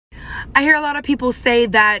I hear a lot of people say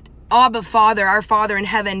that Abba Father, our Father in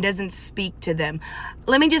heaven, doesn't speak to them.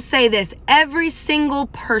 Let me just say this. Every single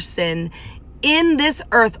person in this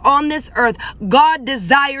earth, on this earth, God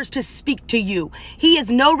desires to speak to you. He is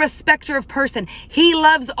no respecter of person. He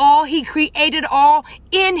loves all. He created all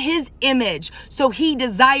in his image. So he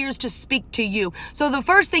desires to speak to you. So the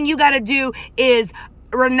first thing you got to do is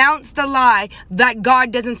renounce the lie that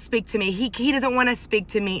God doesn't speak to me. He doesn't want to speak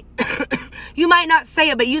to me. You might not say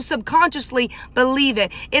it, but you subconsciously believe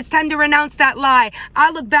it. It's time to renounce that lie.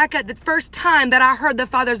 I look back at the first time that I heard the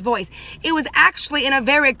Father's voice. It was actually in a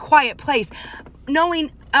very quiet place.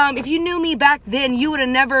 Knowing, if you knew me back then, you would have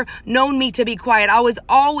never known me to be quiet. I was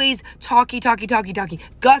always talky,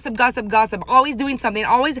 gossip, always doing something,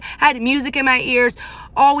 always had music in my ears,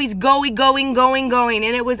 always going.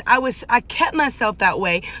 And I kept myself that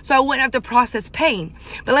way so I wouldn't have to process pain.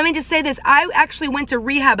 But let me just say this. I actually went to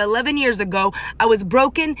rehab 11 years ago. I was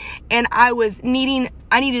broken and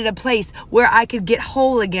I needed a place where I could get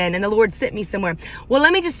whole again, and the Lord sent me somewhere. Well,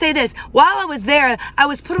 let me just say this. While I was there, I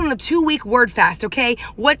was put on a 2-week word fast, okay?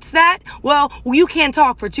 What's that? Well, you can't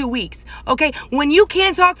talk for 2 weeks, okay? When you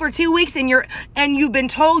can't talk for 2 weeks and you've been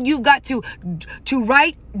told you've got to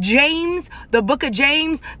write James, the book of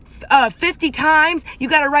James, 50 times, you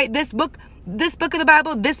got to write this book of the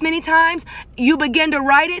Bible this many times, you begin to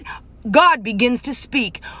write it, God begins to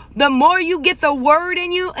speak. The more you get the word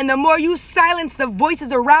in you and the more you silence the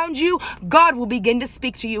voices around you, God will begin to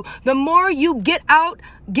speak to you. The more you get out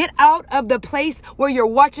of the place where you're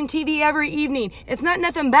watching TV every evening. It's not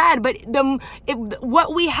nothing bad, but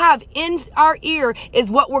what we have in our ear is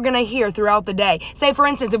what we're going to hear throughout the day. Say, for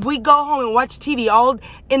instance, if we go home and watch TV all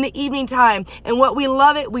in the evening time and what we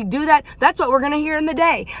love it, we do that, that's what we're going to hear in the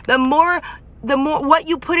day. The more what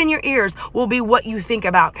you put in your ears will be what you think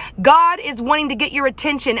about. God is wanting to get your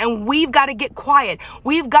attention, and we've got to get quiet.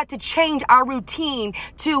 We've got to change our routine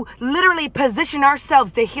to literally position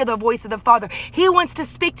ourselves to hear the voice of the Father. He wants to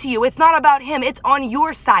speak to you. It's not about him. It's on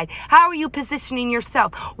your side. How are you positioning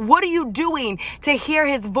yourself? What are you doing to hear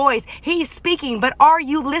his voice? He's speaking, but are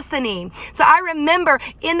you listening? So I remember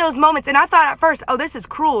in those moments, and I thought at first, oh, this is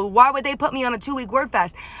cruel. Why would they put me on a 2-week word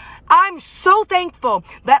fast? I'm so thankful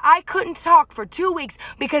that I couldn't talk for 2 weeks,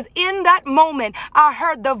 because in that moment, I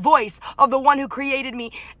heard the voice of the one who created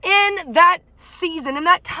me. In that season, in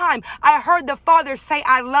that time, I heard the Father say,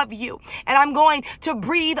 I love you, and I'm going to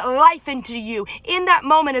breathe life into you. In that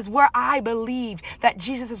moment is where I believed that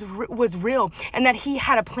Jesus was real and that he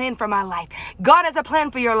had a plan for my life. God has a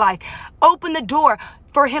plan for your life. Open the door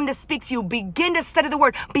for him to speak to you. Begin to study the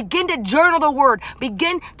word. Begin to journal the word.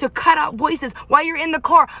 Begin to cut out voices while you're in the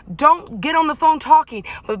car. Don't get on the phone talking,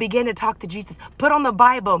 but begin to talk to Jesus. Put on the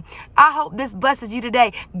Bible. I hope this blesses you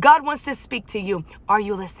today. God wants to speak to you. Are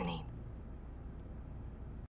you listening?